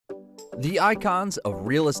The Icons of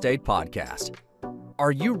Real Estate Podcast.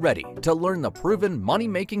 Are you ready to learn the proven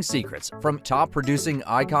money-making secrets from top-producing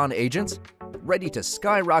Icon agents? Ready to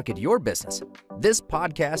skyrocket your business? This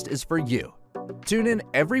podcast is for you. Tune in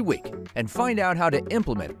every week and find out how to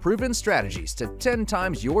implement proven strategies to 10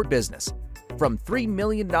 times your business. From $3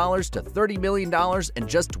 million to $30 million in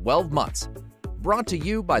just 12 months. Brought to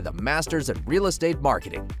you by the Masters in Real Estate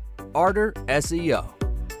Marketing, Arter SEO.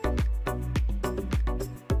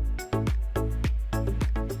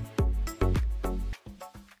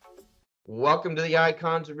 Welcome to the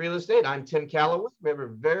Icons of Real Estate. I'm Tim Calloway. We have a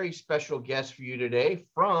very special guest for you today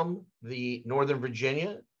from the Northern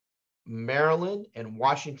Virginia, Maryland, and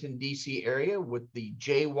Washington, D.C. area with the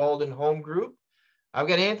J. Walden Home Group. I've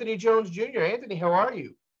got Anthony Jones Jr. Anthony, how are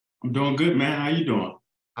you? I'm doing good, man. How you doing?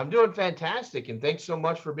 I'm doing fantastic, and thanks so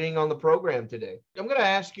much for being on the program today. I'm going to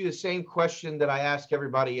ask you the same question that I ask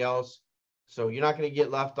everybody else, so you're not going to get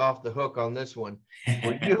left off the hook on this one.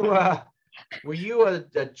 Were you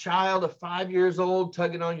a child of 5 years old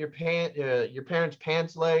tugging on your parents'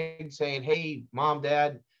 pants leg saying, hey, mom,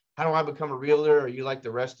 dad, how do I become a realtor? Or are you like the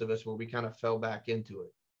rest of us where we kind of fell back into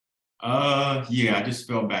it? Yeah, I just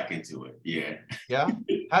fell back into it. Yeah. Yeah.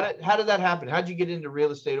 How did that happen? How'd you get into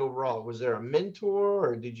real estate overall? Was there a mentor,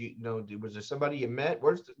 or was there somebody you met?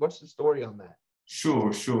 What's the story on that?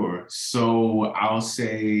 Sure. So I'll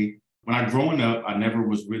say when I growing up, I never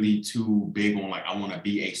was really too big on like, I want to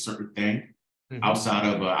be a certain thing. Mm-hmm. Outside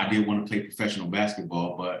of, I did want to play professional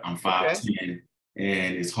basketball, but I'm 5'10",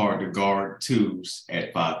 and it's hard to guard twos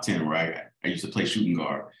at 5'10", right? I used to play shooting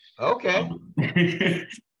guard. Okay.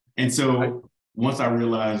 And so once I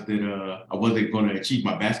realized that I wasn't going to achieve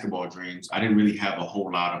my basketball dreams, I didn't really have a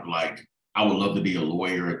whole lot of like, I would love to be a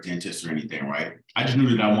lawyer, a dentist, or anything, right? I just knew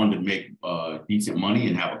that I wanted to make decent money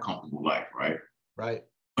and have a comfortable life, right? Right.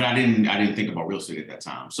 But I didn't think about real estate at that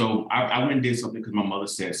time. So I went and did something because my mother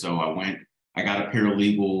said so. I got a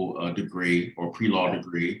paralegal degree or pre-law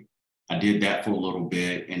degree. I did that for a little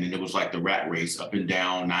bit. And then it was like the rat race up and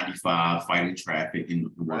down 95, fighting traffic and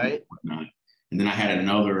whatnot. And then I had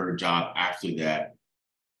another job after that.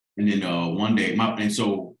 And then one day, my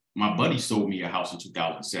buddy sold me a house in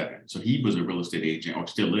 2007. So he was a real estate agent, or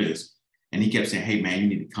still is. And he kept saying, hey, man, you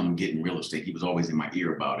need to come and get in real estate. He was always in my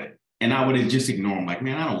ear about it. And I would just ignore him, like,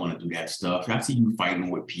 man, I don't want to do that stuff. I see you fighting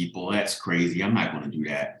with people. That's crazy. I'm not going to do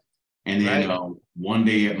that. And then one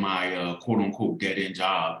day at my quote unquote dead end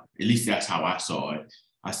job, at least that's how I saw it.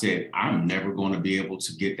 I said, I'm never going to be able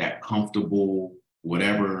to get that comfortable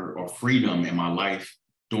whatever or freedom in my life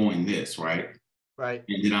doing this, right? Right.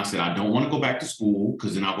 And then I said, I don't want to go back to school,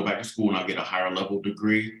 because then I'll go back to school and I'll get a higher level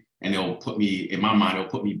degree. And they'll put me, in my mind, they'll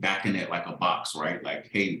put me back in it like a box, right? Like,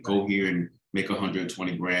 hey, go here and make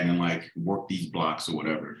 120 grand and like work these blocks or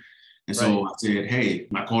whatever. And so I said, hey,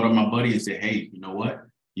 I called up my buddy and said, hey, you know what?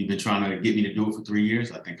 You've been trying to get me to do it for 3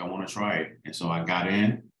 years. I think I want to try it. And so I got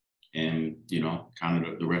in, and, kind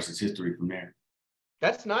of the rest is history from there.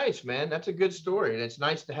 That's nice, man. That's a good story. And it's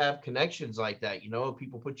nice to have connections like that.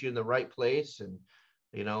 People put you in the right place and,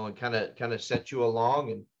 and kind of set you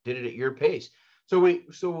along and did it at your pace. So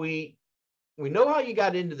we know how you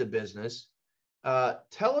got into the business.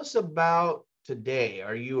 Tell us about today.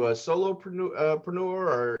 Are you a solopreneur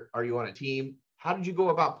or are you on a team? How did you go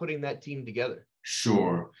about putting that team together?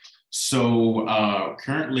 Sure. So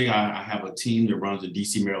currently I have a team that runs in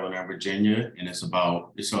DC, Maryland, and Virginia, and it's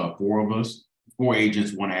 4 of us, 4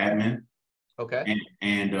 agents, 1 admin. Okay.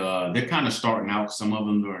 And they're kind of starting out. Some of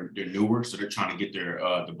them they're newer, so they're trying to get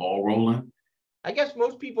the ball rolling. I guess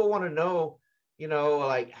most people want to know,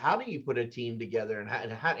 like, how do you put a team together, and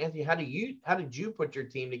how Anthony, how did you put your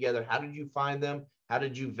team together? How did you find them? How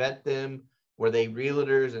did you vet them? Were they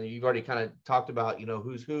realtors? And you've already kind of talked about,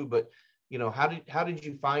 who's who, but how did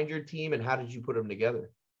you find your team and how did you put them together?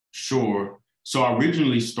 Sure. So I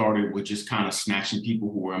originally started with just kind of snatching people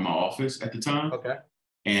who were in my office at the time. Okay.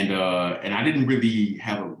 And I didn't really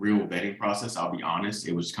have a real vetting process, I'll be honest.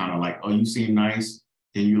 It was kind of like, oh, you seem nice.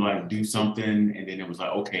 Then you like do something. And then it was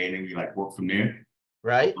like, okay. And then you like work from there.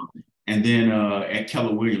 Right. And then at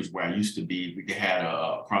Keller Williams, where I used to be, we had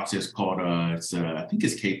a process called, I think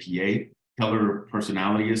it's KPA, Keller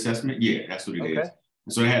Personality Assessment. Yeah, that's what it is.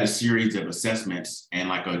 So they had a series of assessments and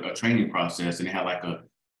like a training process, and they had like a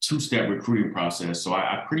 2-step recruiting process. So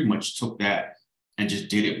I pretty much took that and just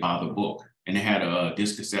did it by the book. And they had a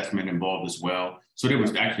DISC assessment involved as well. So there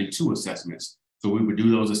was actually 2 assessments. So we would do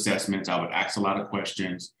those assessments. I would ask a lot of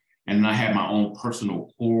questions. And then I had my own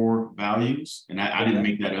personal core values. And I didn't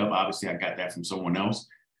make that up. Obviously, I got that from someone else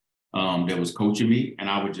that was coaching me. And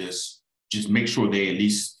I would just make sure they at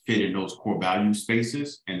least fit in those core value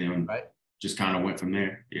spaces. And then just kind of went from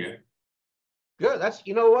there. Yeah. Good. That's,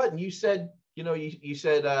 you know what? And you said, you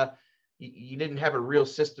said you didn't have a real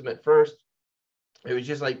system at first. It was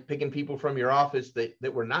just like picking people from your office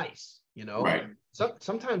that were nice, Right. So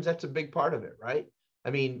sometimes that's a big part of it, right? I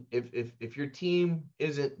mean, if your team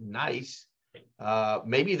isn't nice,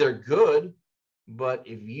 maybe they're good, but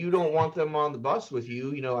if you don't want them on the bus with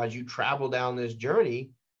you, as you travel down this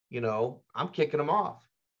journey, I'm kicking them off.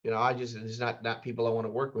 It's not people I want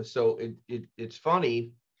to work with. So it's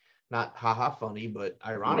funny, not haha funny, but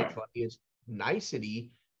ironic Right. funny. It's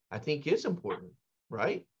nicety, I think, is important,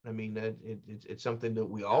 right? I mean, it's something that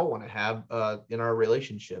we all want to have in our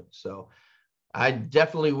relationship. So I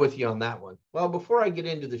definitely with you on that one. Well, before I get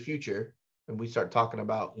into the future and we start talking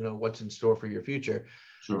about, what's in store for your future,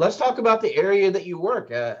 Sure. let's talk about the area that you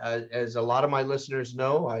work. As a lot of my listeners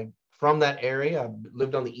know, I'm from that area. I've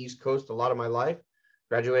lived on the East Coast a lot of my life,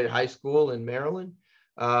 graduated high school in Maryland.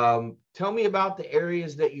 Tell me about the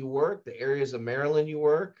areas that you work, the areas of Maryland you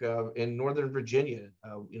work, in Northern Virginia.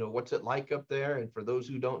 What's it like up there? And for those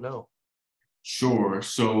who don't know. Sure.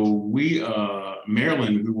 So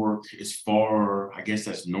Maryland, we work as far, I guess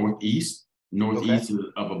that's northeast Okay.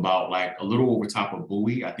 of about like a little over top of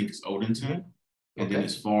Bowie. I think it's Odenton. Mm-hmm. And Okay. then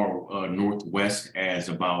as far northwest as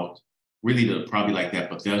about really probably like that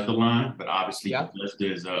Bethesda line. But obviously Yeah.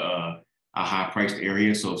 Bethesda is a high priced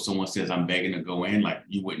area. So if someone says I'm begging to go in, like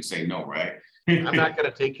you wouldn't say no, right? I'm not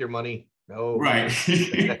going to take your money. No. Right.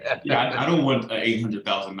 Yeah, I don't want an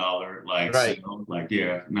 $800,000 like Right. sale. Like,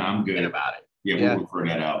 yeah, no, I'm Forget good. about it. Yeah, Yeah. we'll refer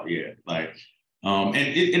that out. Yeah. Like, and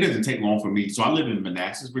it doesn't take long for me. So I live in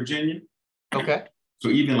Manassas, Virginia. Okay. So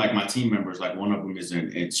even like my team members, like one of them is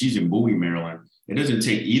and she's in Bowie, Maryland. It doesn't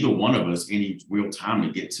take either one of us any real time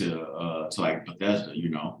to get to like Bethesda,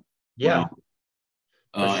 Yeah. For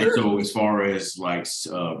And sure. so as far as like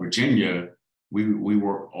Virginia, we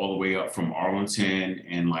work all the way up from Arlington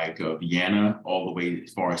and like Vienna, all the way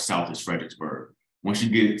as far as south as Fredericksburg. Once you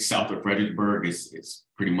get south of Fredericksburg, it's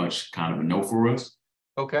pretty much kind of a no for us.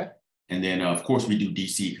 Okay. And then of course we do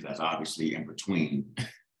DC because that's obviously in between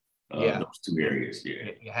those two areas.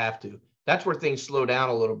 Yeah. You have to. That's where things slow down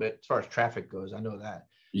a little bit as far as traffic goes. I know that.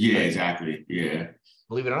 Yeah, exactly. Yeah.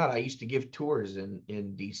 Believe it or not, I used to give tours in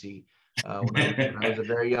DC when I was a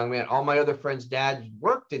very young man. All my other friends' dads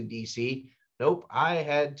worked in DC. Nope, I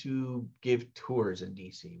had to give tours in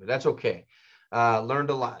DC, but that's okay.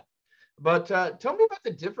 Learned a lot. But tell me about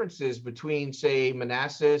the differences between, say,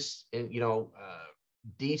 Manassas and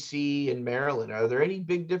DC and Maryland. Are there any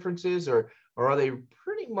big differences, or are they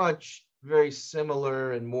pretty much very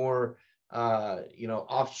similar and more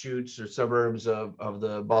offshoots or suburbs of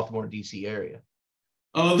the Baltimore DC area?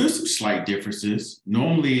 There's some slight differences.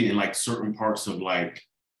 Normally in like certain parts of like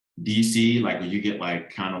DC, like when you get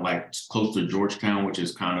like kind of like close to Georgetown, which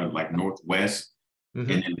is kind of like northwest, and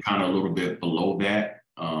then kind of a little bit below that,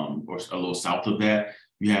 or a little south of that,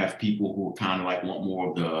 you have people who kind of like want more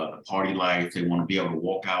of the party life. They want to be able to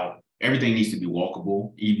walk out. Everything needs to be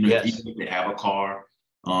walkable, even if they have a car.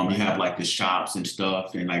 You have like the shops and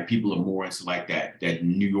stuff, and like people are more into like that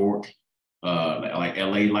New York, like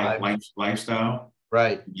LA lifestyle.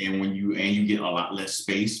 Right. And you get a lot less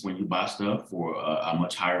space when you buy stuff for a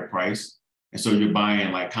much higher price, and so you're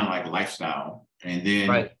buying like kind of like lifestyle. And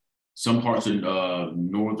then some parts of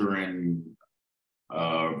northern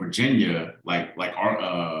Virginia, like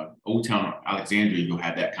our Old Town Alexandria, you'll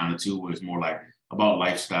have that kind of too, where it's more like about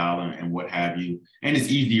lifestyle and what have you. And it's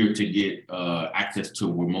easier to get access to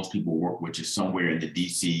where most people work, which is somewhere in the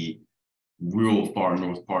DC, real far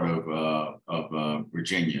north part of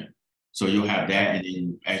Virginia. So you'll have that, and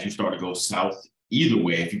then as you start to go south, either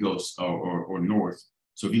way, if you go or north.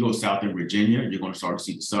 So if you go south in Virginia, you're going to start to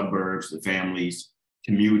see the suburbs, the families,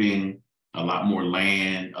 commuting, a lot more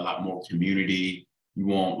land, a lot more community. You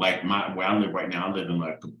won't like where I live right now. I live in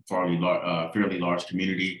like a fairly large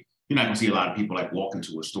community. You're not going to see a lot of people like walking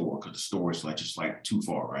to a store because the store is like just like too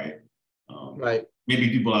far, right? Maybe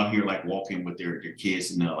people out here like walking with their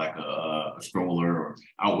kids in like a stroller or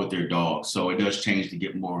out with their dogs. So it does change to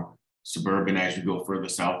get more suburban as you go further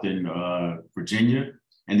south in Virginia.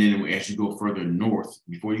 And then as you go further north,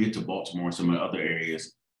 before you get to Baltimore and some of the other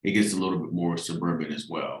areas, it gets a little bit more suburban as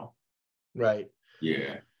well. Right.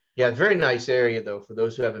 Yeah. Yeah, very nice area though, for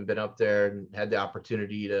those who haven't been up there and had the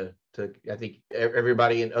opportunity to I think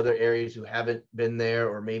everybody in other areas who haven't been there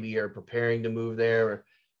or maybe are preparing to move there, or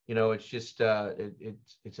it's just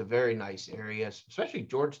it's a very nice area, especially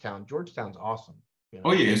Georgetown. Georgetown's awesome.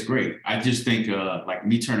 Oh yeah, it's great. I just think like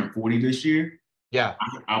me turning 40 this year, yeah,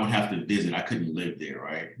 I would have to visit. I couldn't live there,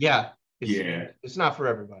 right? Yeah. Yeah. It's not for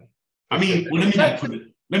everybody. I mean, well, let me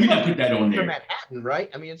not put that on there. Manhattan, right?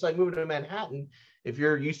 I mean, it's like moving to Manhattan. If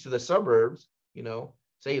you're used to the suburbs, you know,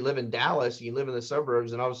 say you live in Dallas, you live in the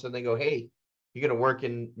suburbs, and all of a sudden they go, hey, you're going to work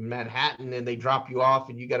in Manhattan, and they drop you off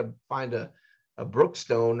and you got to find a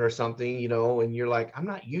Brookstone or something, you know, and you're like, I'm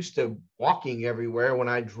not used to walking everywhere when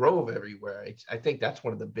I drove everywhere. I think that's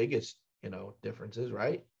one of the biggest, you know, differences,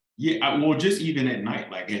 right? Yeah, well, just even at night,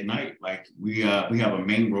 like we have a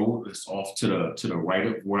main road that's off to the right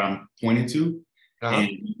of where I'm pointing to, Uh-huh. and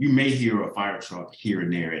you may hear a fire truck here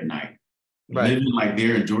and there at night. Right. Living like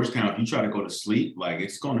there in Georgetown, if you try to go to sleep, like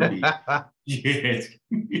it's going to be, yeah,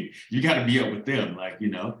 you got to be up with them, like, you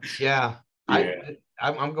know. Yeah. Yeah.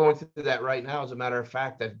 I'm going through that right now. As a matter of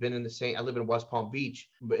fact, I've been in I live in West Palm Beach,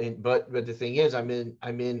 but the thing is,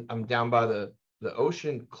 I'm down by the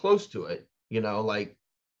ocean, close to it, you know, like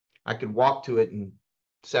I could walk to it in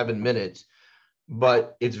 7 minutes,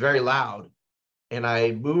 but it's very loud. And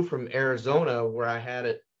I moved from Arizona where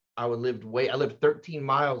I lived 13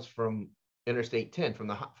 miles from Interstate 10 from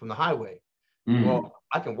the highway. Mm. Well,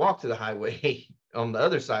 I can walk to the highway on the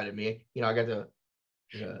other side of me. You know, I got the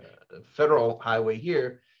federal highway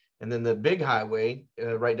here, and then the big highway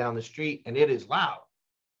right down the street, and it is loud.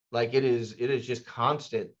 Like it is just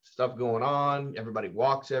constant stuff going on. Everybody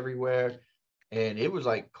walks everywhere, and it was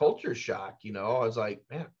like culture shock. You know, I was like,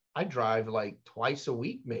 man, I drive like twice a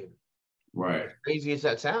week, maybe. Right. As crazy as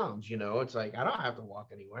that sounds, you know, it's like I don't have to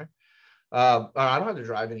walk anywhere. I don't have to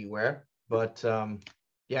drive anywhere, but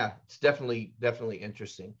yeah, it's definitely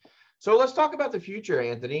interesting. So let's talk about the future,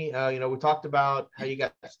 Anthony. You know, we talked about how you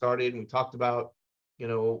got started, and we talked about, you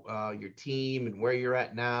know, your team and where you're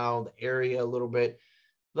at now, the area a little bit.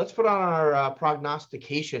 Let's put on our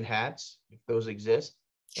prognostication hats, if those exist,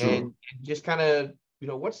 Sure. and just kind of, you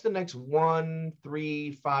know, what's the next 1,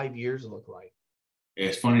 3, 5 years look like?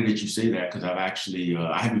 It's funny that you say that because I've actually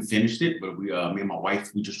I haven't finished it, but me and my wife,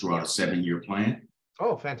 we just drew out a 7-year plan.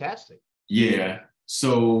 Oh, fantastic. Yeah.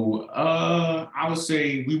 So I would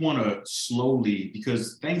say we want to slowly,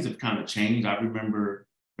 because things have kind of changed. I remember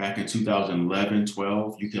back in 2011,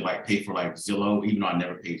 12, you could like pay for like Zillow, even though I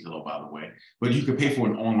never paid Zillow, by the way, but you could pay for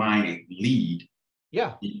an online lead.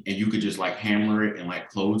 Yeah. And you could just like hammer it and like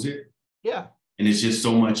close it. Yeah. And it's just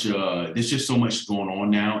so much, there's just so much going on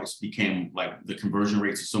now. It's became like the conversion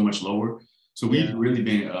rates are so much lower. So we've really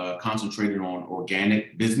been concentrated on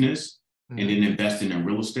organic business and then investing in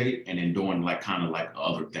real estate and then doing like kind of like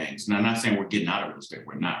other things. Now, I'm not saying we're getting out of real estate,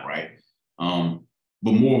 we're not, right?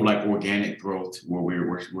 But more of like organic growth where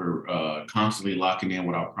we're constantly locking in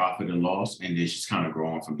with our profit and loss, and it's just kind of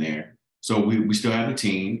growing from there. So we still have a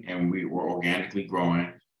team and we're organically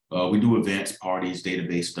growing. We do events, parties,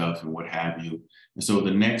 database stuff, and what have you. And so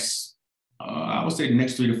I would say the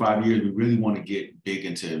next 3 to 5 years, we really want to get big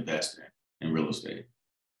into investing in real estate.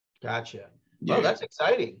 Gotcha. Yeah. Well, that's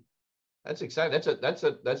exciting. That's exciting.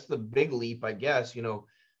 That's the big leap, I guess, you know,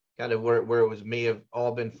 kind of where it was may have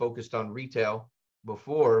all been focused on retail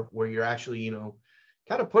before, where you're actually, you know,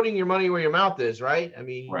 kind of putting your money where your mouth is, right? I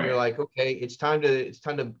mean, You're like, okay, it's time to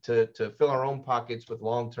fill our own pockets with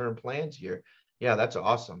long-term plans here. Yeah, that's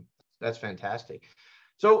awesome. That's fantastic.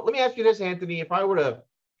 So let me ask you this, Anthony, if I were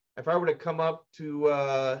to come up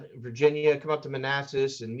to Virginia, come up to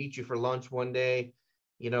Manassas and meet you for lunch one day,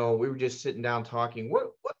 you know, we were just sitting down talking,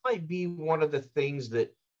 what might be one of the things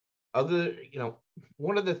that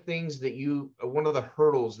one of the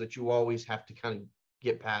hurdles that you always have to kind of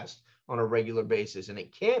get past on a regular basis? And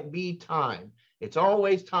it can't be time. It's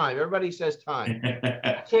always time. Everybody says time.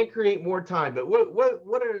 I can't create more time, but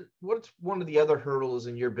what's one of the other hurdles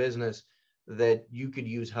in your business that you could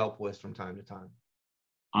use help with from time to time?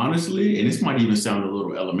 Honestly, and this might even sound a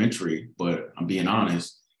little elementary, but I'm being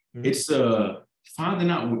honest, it's finding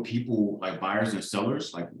out what people like buyers and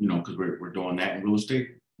sellers, like, you know, because we're doing that in real estate,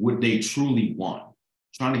 what they truly want,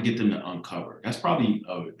 trying to get them to uncover. That's probably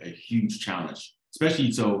a huge challenge,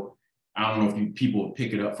 especially so. I don't know if people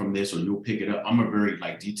pick it up from this or you'll pick it up. I'm a very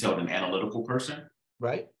like detailed and analytical person.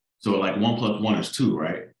 Right. So like 1 + 1 is 2,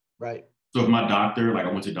 right? Right. So if my doctor, like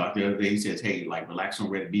I went to the doctor the other day, he says, hey, like relax on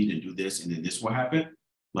red meat and do this, and then this will happen.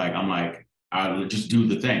 Like, I'm like, I'll just do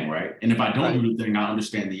the thing, right? And if I don't do the thing, I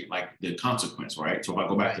understand the consequence, right? So if I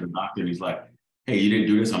go back to the doctor and he's like, hey, you didn't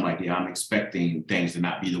do this, I'm like, yeah, I'm expecting things to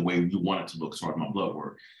not be the way you want it to look as far as my blood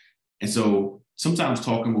work. And so sometimes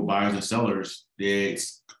talking with buyers and sellers,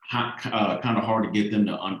 it's kind of hard to get them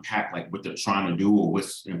to unpack like what they're trying to do or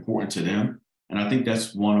what's important to them. And I think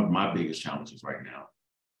that's one of my biggest challenges right now.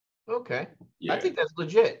 Okay. Yeah. I think that's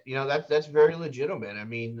legit. You know, that's very legitimate. I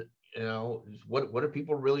mean, you know, what do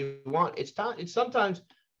people really want? It's sometimes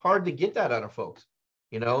hard to get that out of folks.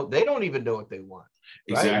 You know, they don't even know what they want.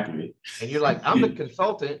 Right? Exactly. And you're like, I'm the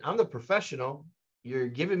consultant, I'm the professional. you're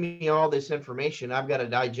giving me all this information. I've got to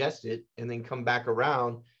digest it and then come back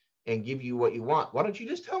around and give you what you want. Why don't you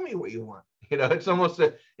just tell me what you want? You know, it's almost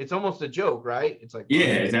a joke, right? It's like, yeah,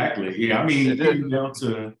 exactly. Yeah, I mean, even down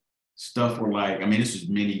to stuff where like, I mean, this was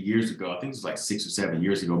many years ago. I think it was like 6 or 7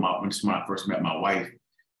 years ago. When I first met my wife,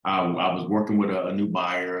 I was working with a new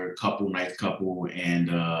buyer, nice couple, and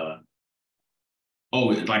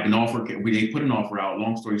like an offer. They put an offer out.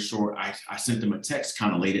 Long story short, I sent them a text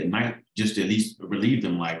kind of late at night just to at least relieve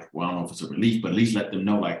them. Like, well, I don't know if it's a relief, but at least let them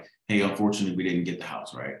know, like, hey, unfortunately, we didn't get the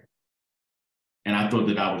house, right? And I thought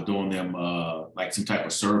that I was doing them like some type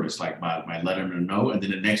of service, like by letting them know. And then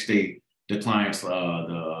the next day, the client's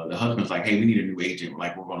the husband's like, hey, we need a new agent.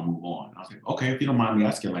 Like, we're going to move on. I was like, okay, if you don't mind me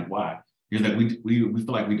asking, like, why? He's like, we feel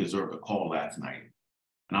like we deserved a call last night.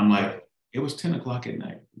 And I'm like, it was 10 o'clock at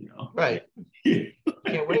night, you know? Right.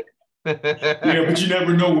 Can't wait. Yeah, but you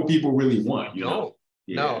never know what people really want, you know?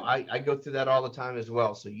 Yeah. No, I go through that all the time as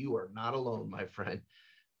well. So you are not alone, my friend.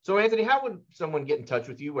 So Anthony, how would someone get in touch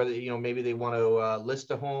with you? Whether, you know, maybe they want to list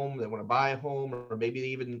a home, they want to buy a home, or maybe they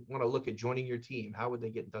even want to look at joining your team. How would they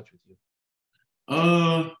get in touch with you?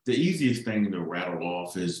 The easiest thing to rattle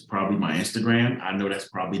off is probably my Instagram. I know that's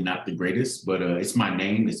probably not the greatest, but it's my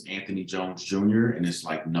name. It's Anthony Jones Jr. and it's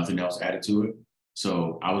like nothing else added to it.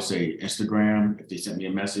 So I would say Instagram if they sent me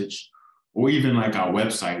a message, or even like our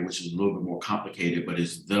website, which is a little bit more complicated, but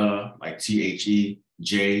it's like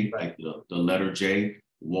THEJ, like the letter J,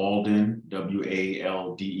 Walden,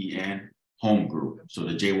 WALDEN, Home Group. So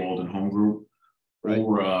the J Walden Home Group. Right.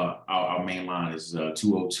 Or our main line is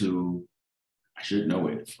 202. I should know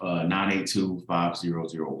it.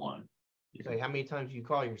 982-5001. Say, how many times do you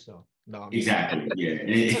call yourself? No, exactly.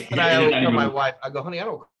 Yeah. But I always tell my wife, I go, honey, I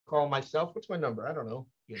don't call myself. What's my number? I don't know.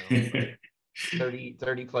 You know,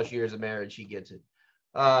 30 plus years of marriage, she gets it.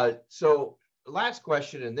 So last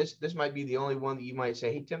question, and this might be the only one that you might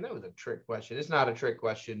say, hey, Tim, that was a trick question. It's not a trick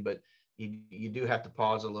question, but you do have to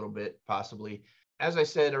pause a little bit, possibly. As I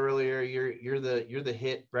said earlier, you're the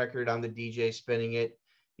hit record on the DJ spinning it.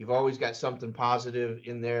 You've always got something positive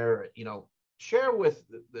in there. You know, share with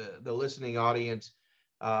the listening audience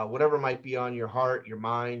whatever might be on your heart, your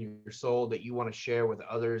mind, your soul that you want to share with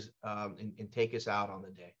others and take us out on the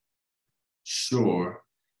day. Sure.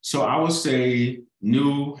 So I would say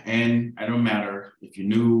new, and it don't matter if you're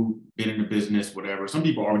new, been in the business, whatever. Some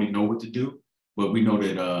people already know what to do, but we know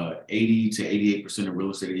that 80 to 88% of real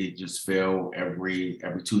estate agents fail every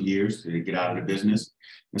 2 years to get out of the business.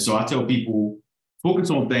 And so I tell people,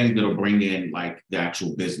 focus on things that'll bring in like the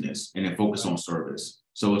actual business, and then focus on service.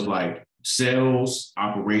 So it's like sales,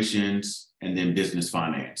 operations, and then business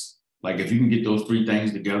finance. Like if you can get those 3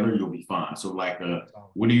 things together, you'll be fine. So like,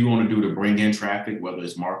 what do you want to do to bring in traffic, whether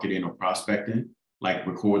it's marketing or prospecting? Like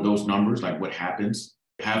record those numbers, like what happens.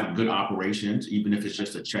 Have good operations, even if it's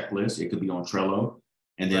just a checklist. It could be on Trello.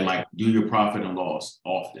 And then like do your profit and loss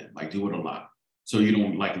often, like do it a lot. So you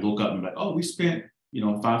don't like look up and be like, oh, we spent, you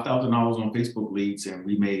know, $5,000 on Facebook leads and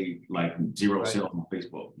we made like 0 sales on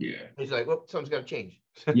Facebook. Yeah. It's like, well, something's got to change.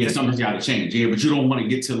 Yeah, something's got to change. Yeah, but you don't want to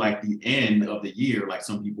get to like the end of the year, like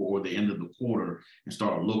some people, or the end of the quarter, and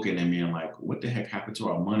start looking and being like, what the heck happened to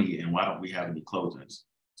our money and why don't we have any closings?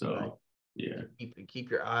 So, yeah.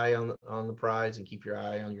 Keep your eye on the prize and keep your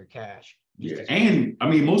eye on your cash. Yeah, and I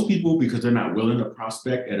mean, most people, because they're not willing to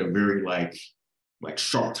prospect at a very like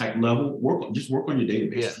sharp type level, work on your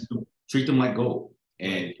database. Yes. Treat them like gold.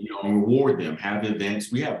 And you know, reward them. Have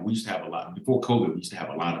events. We used to have a lot before COVID. We used to have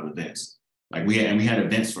a lot of events. Like we had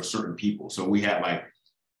events for certain people. So we had like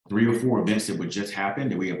 3 or 4 events that would just happen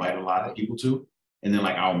that we invite a lot of people to. And then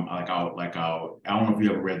I don't know if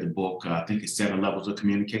you ever read the book. I think it's 7 Levels of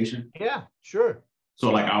Communication. Yeah, sure. So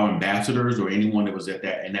like our ambassadors or anyone that was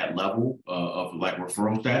in that level of like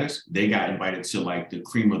referral status, they got invited to like the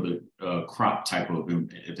cream of the crop type of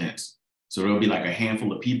events. So there'll be like a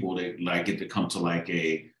handful of people that like get to come to like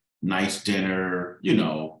a nice dinner, you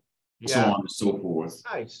know, so on and so forth.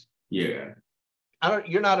 Nice. Yeah.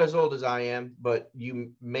 You're not as old as I am, but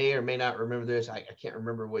you may or may not remember this. I can't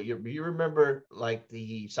remember what year, but you remember like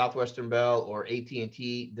the Southwestern Bell or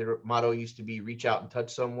AT&T, their motto used to be reach out and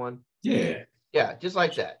touch someone. Yeah. Yeah, just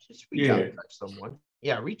like that. Just reach out and touch someone.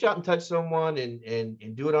 Yeah, reach out and touch someone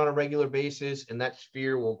and do it on a regular basis. And that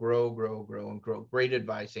sphere will grow and grow. Great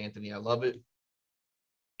advice, Anthony. I love it.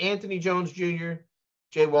 Anthony Jones Jr.,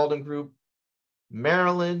 J. Walden Group,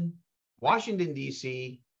 Maryland, Washington,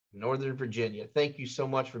 D.C., Northern Virginia. Thank you so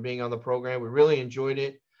much for being on the program. We really enjoyed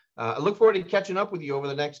it. I look forward to catching up with you over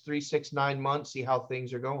the next 3, 6, 9 months, see how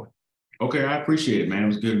things are going. Okay, I appreciate it, man. It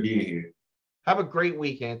was good being here. Have a great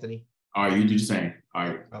week, Anthony. All right, you do the same. All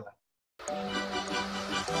right. Bye-bye.